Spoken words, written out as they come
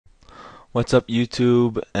What's up,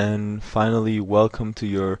 YouTube? And finally, welcome to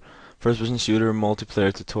your first-person shooter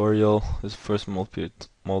multiplayer tutorial. This is the first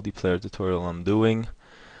multiplayer tutorial I'm doing.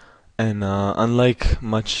 And unlike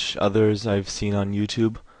much others I've seen on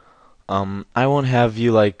YouTube, I won't have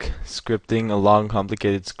you like scripting a long,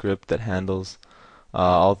 complicated script that handles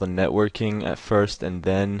all the networking at first and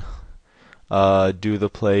then do the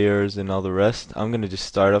players and all the rest. I'm gonna just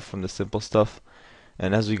start off from the simple stuff,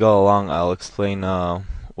 and as we go along, I'll explain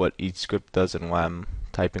what each script does and why I'm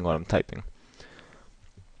typing what I'm typing.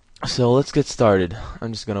 So let's get started.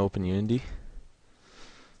 I'm just gonna open Unity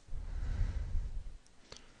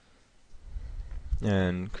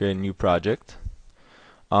and create a new project.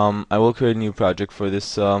 I will create a new project for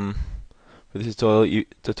this tutorial,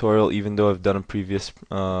 even though I've done a previous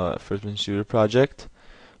first-person shooter project.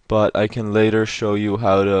 But I can later show you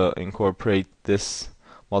how to incorporate this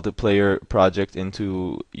multiplayer project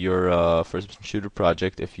into your first-person shooter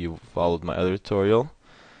project if you followed my other tutorial.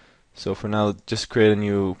 So for now, just create a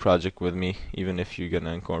new project with me, even if you're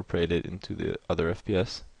gonna incorporate it into the other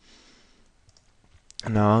FPS.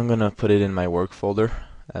 Now I'm gonna put it in my work folder,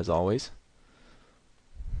 as always.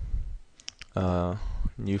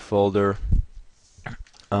 New folder,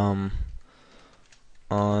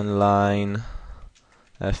 online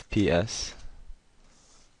FPS.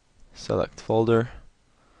 Select folder,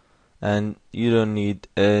 and you don't need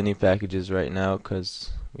any packages right now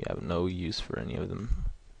because we have no use for any of them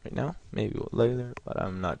right now. Maybe we'll later, but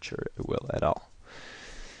I'm not sure it will at all.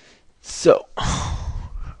 So,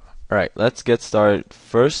 alright, let's get started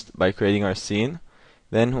first by creating our scene.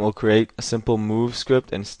 Then we'll create a simple move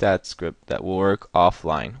script and stat script that will work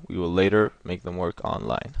offline. We will later make them work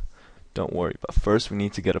online. Don't worry, but first we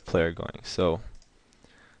need to get a player going. So,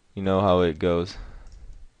 you know how it goes.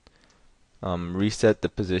 Reset the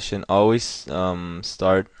position. Always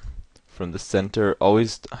start from the center.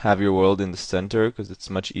 Always have your world in the center because it's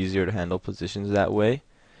much easier to handle positions that way.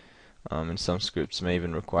 And some scripts may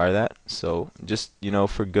even require that. So just,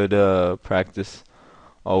 for good practice,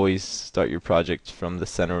 always start your project from the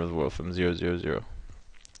center of the world, from 0, 0, 0.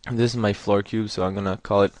 And this is my floor cube, so I'm gonna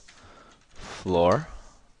call it floor.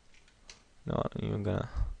 No, I'm gonna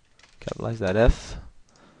capitalize that F.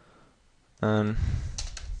 And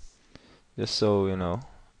just so it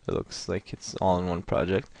looks like it's all in one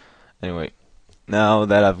project. Anyway, now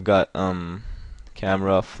that I've got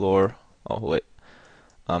camera, floor,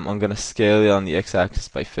 I'm gonna scale it on the x-axis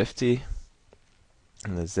by 50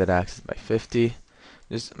 and the z-axis by 50.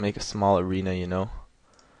 Just make a small arena,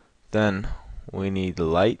 Then we need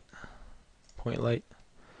light, point light.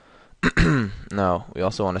 Now we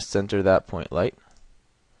also want to center that point light.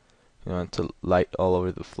 We want to light all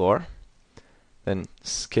over the floor. Then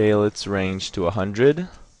scale its range to 100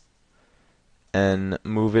 and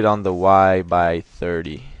move it on the Y by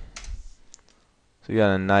 30. So you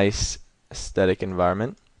got a nice aesthetic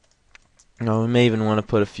environment. Now we may even want to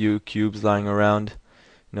put a few cubes lying around,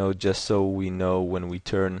 just so we know when we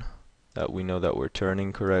turn that we know that we're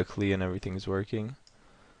turning correctly and everything's working.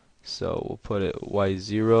 So we'll put it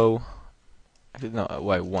Y0. Actually, no,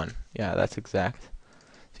 Y1. Yeah, that's exact.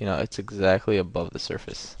 So, it's exactly above the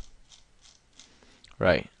surface.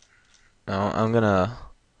 Right. Now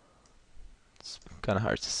it's kind of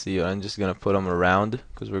hard to see, but I'm just gonna put them around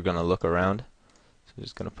because we're gonna look around. So I'm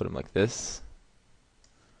just gonna put them like this,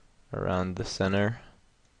 around the center,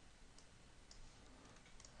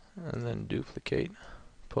 and then duplicate.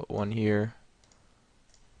 Put one here,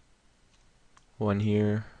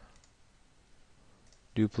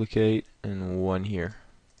 duplicate, and one here.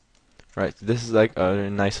 Right. This is like a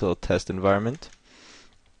nice little test environment.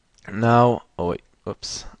 Now,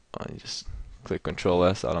 whoops, I just click Control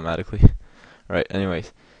S automatically. Right,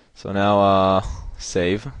 anyways, so now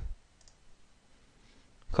save.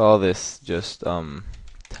 Call this just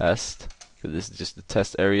test, because this is just the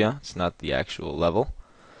test area, it's not the actual level.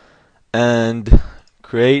 And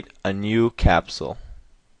create a new capsule.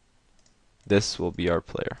 This will be our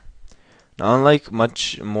player. Now, unlike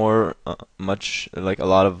much like a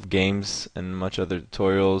lot of games and much other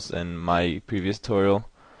tutorials and my previous tutorial,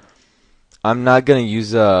 I'm not gonna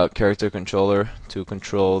use a character controller to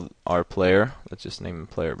control our player. Let's just name him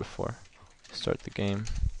player before start the game.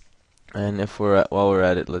 And if while we're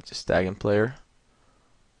at it, let's just tag in player.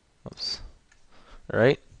 Oops.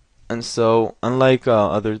 Alright. And so, unlike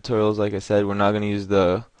other tutorials, like I said, we're not gonna use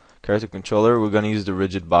the character controller. We're gonna use the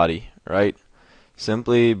rigid body, right?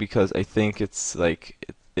 Simply because I think it's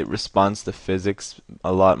like it responds to physics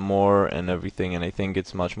a lot more and everything, and I think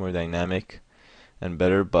it's much more dynamic and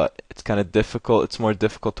better, but it's kind of difficult. It's more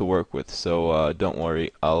difficult to work with, so don't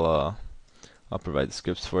worry. I'll provide the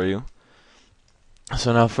scripts for you.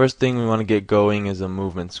 So now first thing we want to get going is a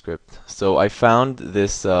movement script. So I found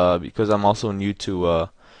this because I'm also new to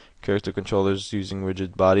character controllers using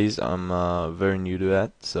rigid bodies. I'm very new to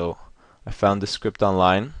that. So I found this script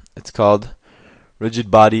online. It's called rigid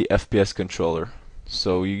body FPS controller.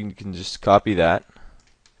 So you can just copy that,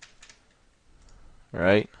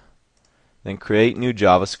 right? Then create new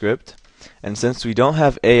JavaScript. And since we don't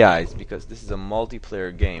have AIs, because this is a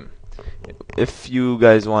multiplayer game, if you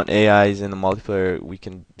guys want AIs in the multiplayer, we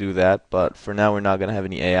can do that. But for now, we're not gonna have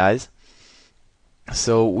any AIs.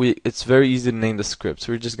 So it's very easy to name the script.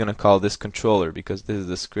 So we're just gonna call this controller because this is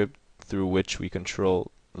the script through which we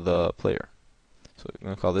control the player. So we're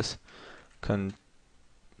gonna call this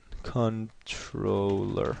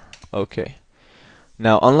controller. Okay.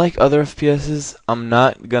 Now, unlike other FPSs, I'm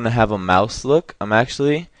not gonna have a mouse look. I'm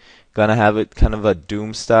actually gonna have it kind of a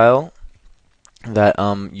Doom style that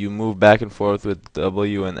you move back and forth with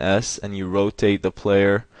W and S, and you rotate the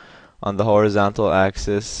player on the horizontal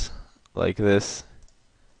axis like this.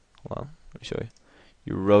 Well, let me show you.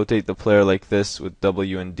 You rotate the player like this with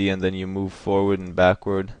W and D, and then you move forward and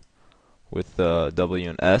backward with W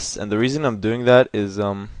and S. And the reason I'm doing that is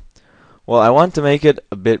well, I want to make it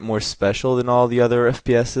a bit more special than all the other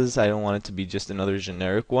FPSs. I don't want it to be just another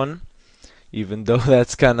generic one, even though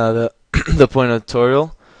that's kind of the point of the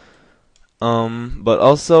tutorial. But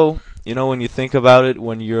also, you know, when you think about it,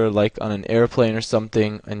 when you're like on an airplane or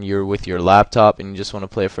something and you're with your laptop and you just want to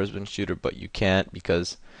play a first-person shooter, but you can't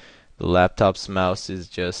because the laptop's mouse is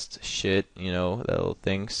just shit, you know, that little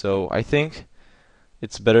thing. So I think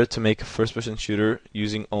it's better to make a first-person shooter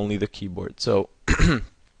using only the keyboard. So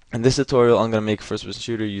in this tutorial, I'm going to make a first-person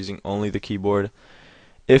shooter using only the keyboard.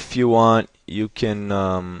 If you want, you can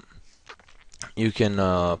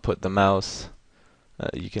put the mouse.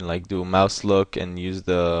 You can like do a mouse look and use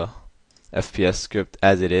the FPS script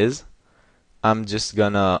as it is. I'm just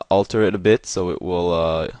gonna alter it a bit so it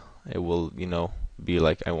will you know be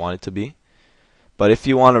like I want it to be. But if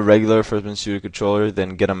you want a regular first-person shooter controller,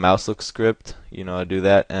 then get a mouse look script. You know how to do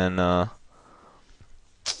that, and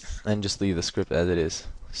just leave the script as it is.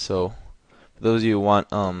 So for those of you who want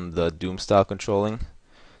the Doom style controlling,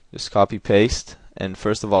 just copy paste and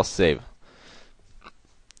first of all save.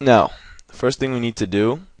 Now, the first thing we need to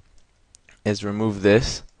do is remove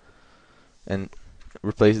this and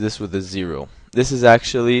replace this with a 0. This is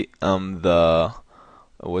actually this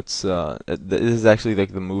is actually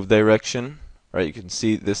like the move direction, right? You can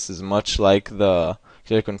see this is much like the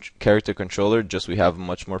character controller, just we have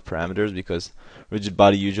much more parameters because rigid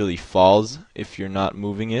body usually falls if you're not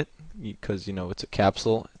moving it because you know it's a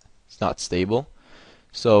capsule, it's not stable.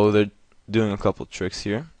 So they're doing a couple tricks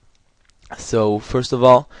here. So first of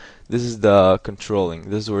all, this is the controlling.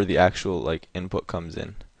 This is where the actual like input comes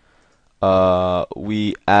in.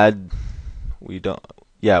 We add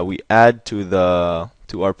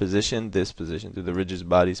to our position this position, to the rigid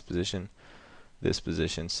body's position this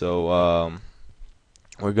position. So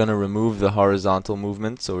we're gonna remove the horizontal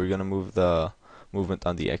movement. So we're gonna move the movement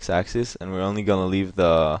on the x-axis, and we're only gonna leave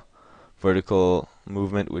the vertical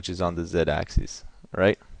movement, which is on the z-axis,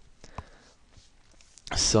 right?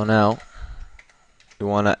 So now we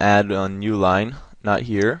want to add a new line, not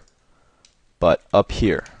here, but up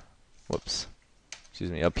here. Whoops, excuse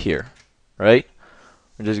me, up here, right?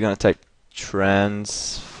 We're just gonna type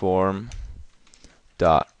transform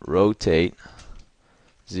dot rotate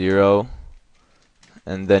 0,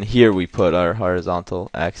 and then here we put our horizontal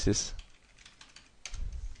axis.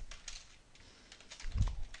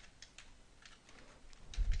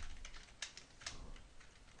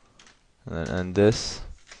 And this,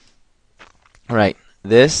 right,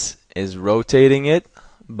 this is rotating it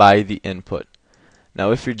by the input.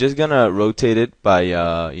 Now if you're just gonna rotate it by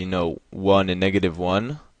you know 1 and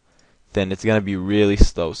 -1, then it's gonna be really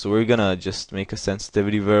slow. So we're gonna just make a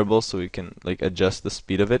sensitivity variable so we can like adjust the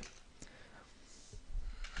speed of it.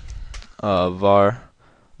 Var,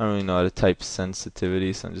 I don't really know how to type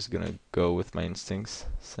sensitivity, so I'm just gonna go with my instincts.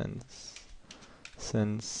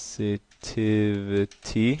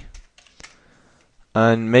 Sensitivity.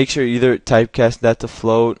 And make sure either typecast that to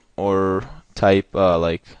float or type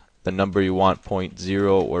like the number you want,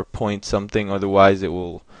 0.0 or point something, otherwise it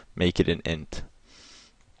will make it an int.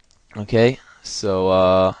 Okay,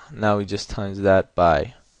 so now we just times that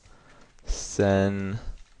by how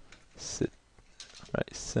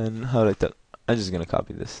do I tell? I'm just gonna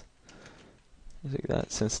copy this. Like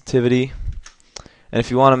that, sensitivity. And if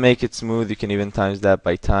you want to make it smooth, you can even times that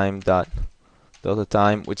by time dot delta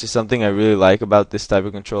time, which is something I really like about this type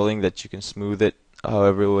of controlling, that you can smooth it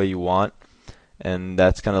however way you want. And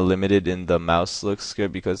that's kind of limited in the mouse look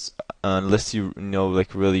script because unless you know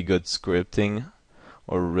like really good scripting,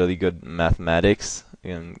 or really good mathematics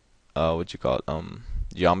in what you call it,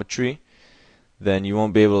 geometry, then you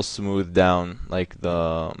won't be able to smooth down like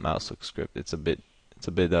the mouse hook script. It's a bit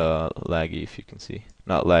laggy, if you can see.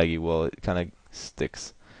 Not laggy, well, it kind of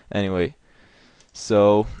sticks. Anyway,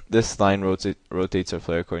 so this line rotates our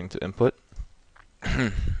player according to input.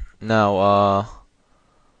 Now,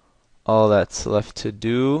 all that's left to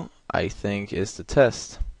do, I think, is to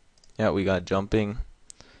test. Yeah, we got jumping.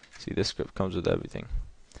 See, this script comes with everything.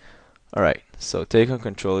 Alright, so take a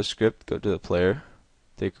controller script, go to the player,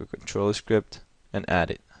 take a controller script, and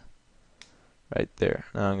add it. Right there.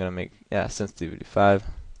 Now I'm gonna make, sensitivity 5.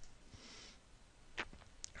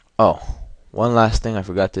 Oh, one last thing I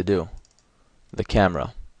forgot to do. The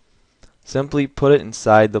camera. Simply put it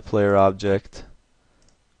inside the player object,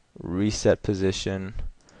 reset position.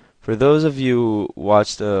 For those of you who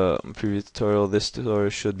watched a previous tutorial, this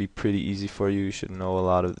tutorial should be pretty easy for you. You should know a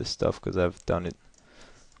lot of this stuff because I've done it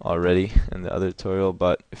already in the other tutorial.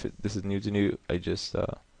 But if this is new to you, you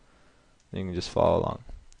can just follow along.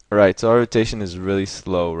 Alright, so our rotation is really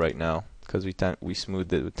slow right now because we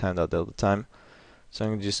smoothed it with timed out delta time. So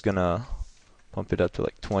I'm just gonna pump it up to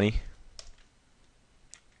like 20.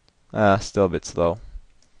 Still a bit slow.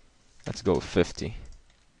 Let's go with 50.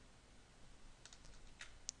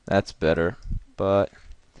 That's better, but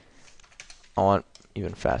I want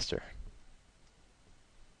even faster.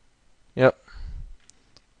 Yep,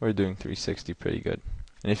 we're doing 360 pretty good.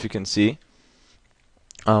 And if you can see,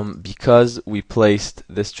 because we placed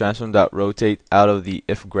this transform.rotate out of the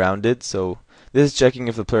if grounded, so this is checking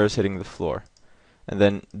if the player is hitting the floor. And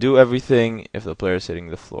then do everything if the player is hitting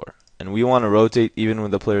the floor. And we want to rotate even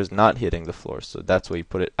when the player is not hitting the floor, so that's why you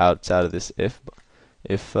put it outside of this if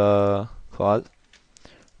clause.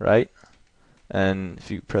 Right? And if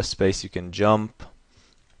you press space, you can jump,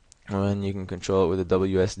 and you can control it with the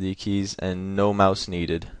WSD keys, and no mouse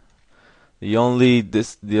needed. The only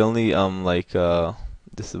disability of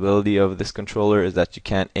this controller is that you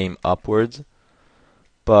can't aim upwards,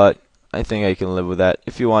 but I think I can live with that.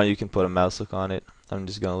 If you want, you can put a mouse hook on it. I'm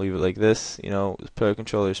just gonna leave it like this. You know, the player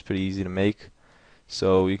controller is pretty easy to make,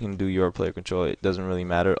 so you can do your player controller. It doesn't really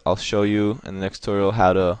matter. I'll show you in the next tutorial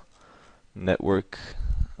how to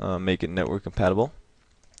make it network compatible.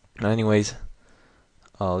 Anyways,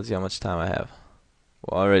 let's see how much time I have.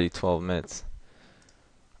 Well, already 12 minutes.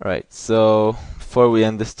 Alright, so before we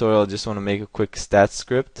end this tutorial, I just want to make a quick stat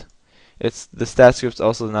script. The stat script's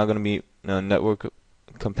also not going to be network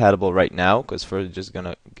compatible right now, because first we're just going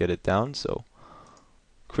to get it down. So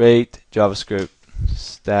create JavaScript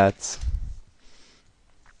stats,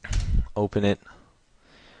 open it.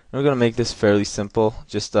 We're going to make this fairly simple,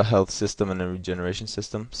 just a health system and a regeneration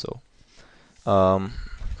system. So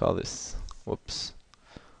call this, whoops,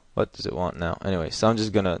 what does it want now? Anyway, so I'm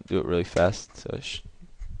just going to do it really fast, so it should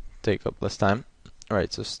take up less time.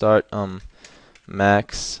 Alright, so start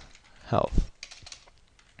max health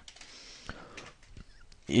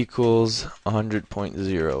equals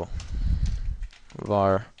 100.0,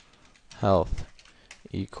 var health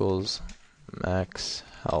equals max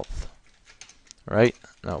health. Right,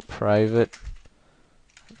 now private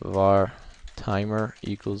var timer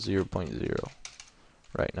equals 0.0.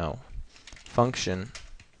 Right, now function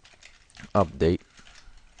update,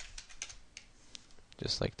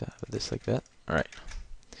 just like that, this like that. Alright,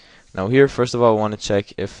 now here first of all I want to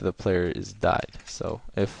check if the player is died. So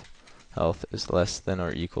if health is less than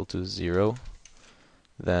or equal to 0,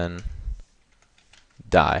 then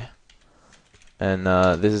die. And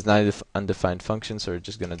this is not an undefined function, so we're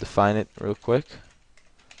just going to define it real quick.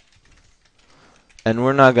 And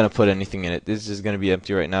we're not going to put anything in it. This is going to be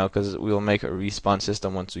empty right now because we'll make a respawn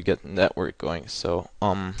system once we get the network going. So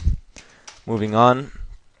moving on,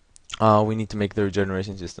 we need to make the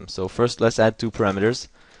regeneration system. So first let's add 2 parameters.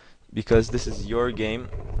 Because this is your game,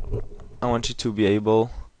 I want you to be able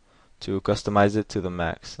to customize it to the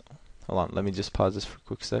max. So, hold on, let me just pause this for a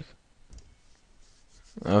quick sec.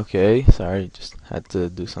 Okay, sorry, just had to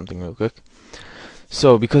do something real quick.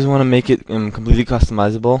 So because we want to make it completely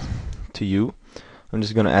customizable to you, I'm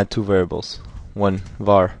just going to add 2 variables. One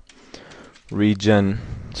var regen,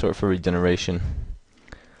 sort for regeneration,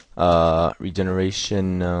 time,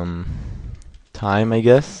 I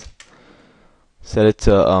guess. Set it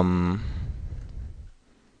to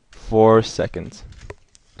 4 seconds.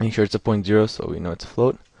 Make sure it's a 0.0 so we know it's a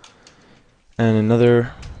float. And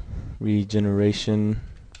another regeneration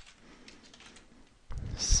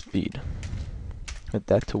speed. Set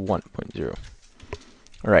that to 1.0.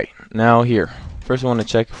 Alright, now here. First I want to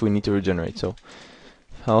check if we need to regenerate. So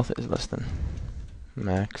if health is less than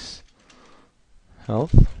max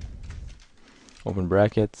health, open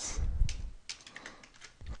brackets,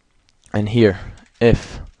 And here,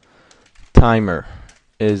 if timer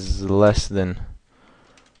is less than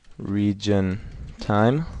region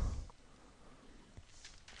time,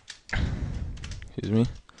 excuse me,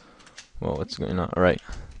 well, what's going on? Alright,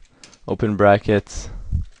 open brackets,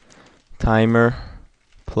 timer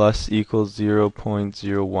plus equals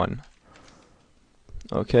 0.01.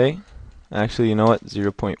 Okay, actually, you know what?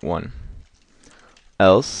 0.1.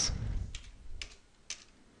 Else,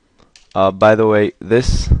 by the way,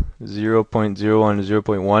 this 0.01 to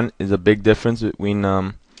 0.1 is a big difference between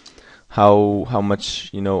how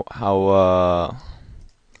much, you know, how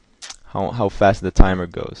fast the timer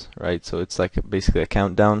goes, right? So it's like basically a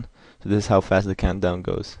countdown. So this is how fast the countdown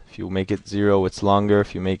goes. If you make it 0, it's longer.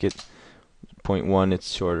 If you make it 0.1,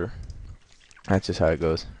 it's shorter. That's just how it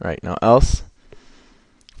goes. Right, now else,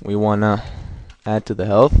 we wanna add to the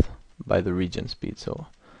health by the region speed. So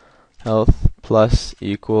health plus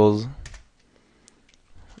equals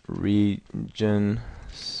region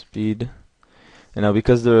speed. And now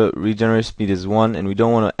because the regeneration speed is 1, and we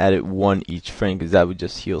don't want to add it 1 each frame because that would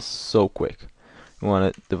just heal so quick. We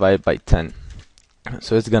want to divide it by 10.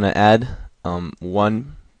 So it's going to add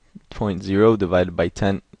 1.0 divided by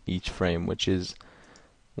 10 each frame, which is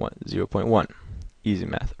 0.1. Easy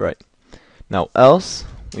math, right? Now else,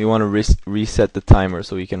 we want to reset the timer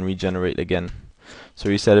so we can regenerate again. So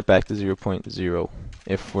reset it back to 0.0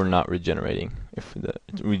 if we're not regenerating, if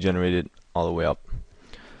it's regenerated all the way up.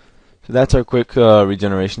 So that's our quick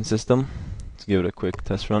regeneration system. Let's give it a quick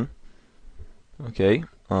test run. Okay,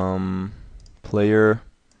 player,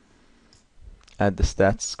 add the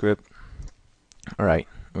stats script. Alright,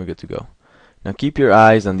 we're good to go. Now keep your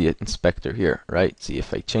eyes on the inspector here, right? See,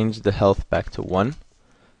 if I change the health back to 1,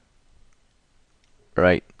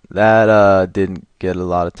 right, that didn't get a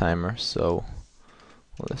lot of timer, so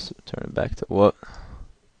let's turn it back to what?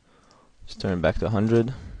 Just turn it back to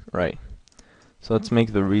 100, right. So let's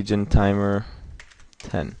make the regen timer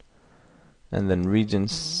 10. And then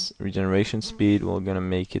regeneration speed, we're going to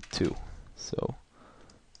make it 2. So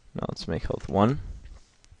now let's make health 1.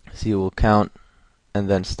 See, we'll count and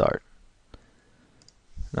then start.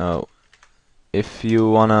 Now, if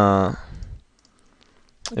you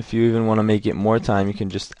even wanna make it more time, you can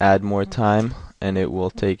just add more time, and it will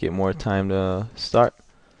take it more time to start.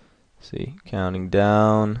 See, counting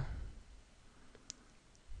down,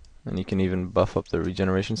 and you can even buff up the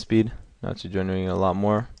regeneration speed. Now it's regenerating a lot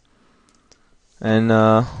more. And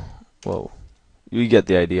whoa, you get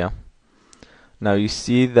the idea. Now you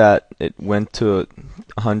see that it went to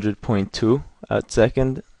 100.2 at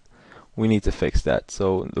second. We need to fix that.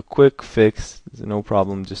 So the quick fix is no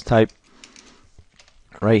problem. Just type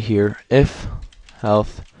right here, if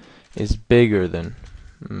health is bigger than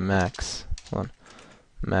max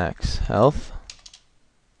health.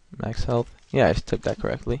 Yeah, I typed that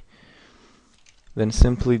correctly. Then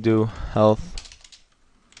simply do health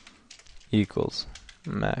equals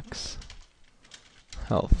max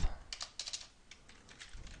health.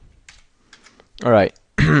 Alright,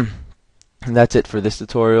 that's it for this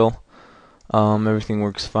tutorial. Everything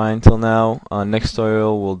works fine till now. Next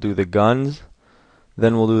tutorial we'll do the guns,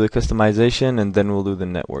 then we'll do the customization, and then we'll do the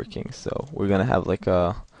networking. So we're gonna have like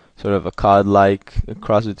a sort of a COD-like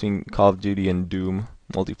cross between Call of Duty and Doom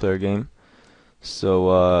multiplayer game.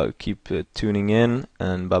 So keep tuning in,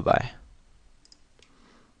 and bye bye.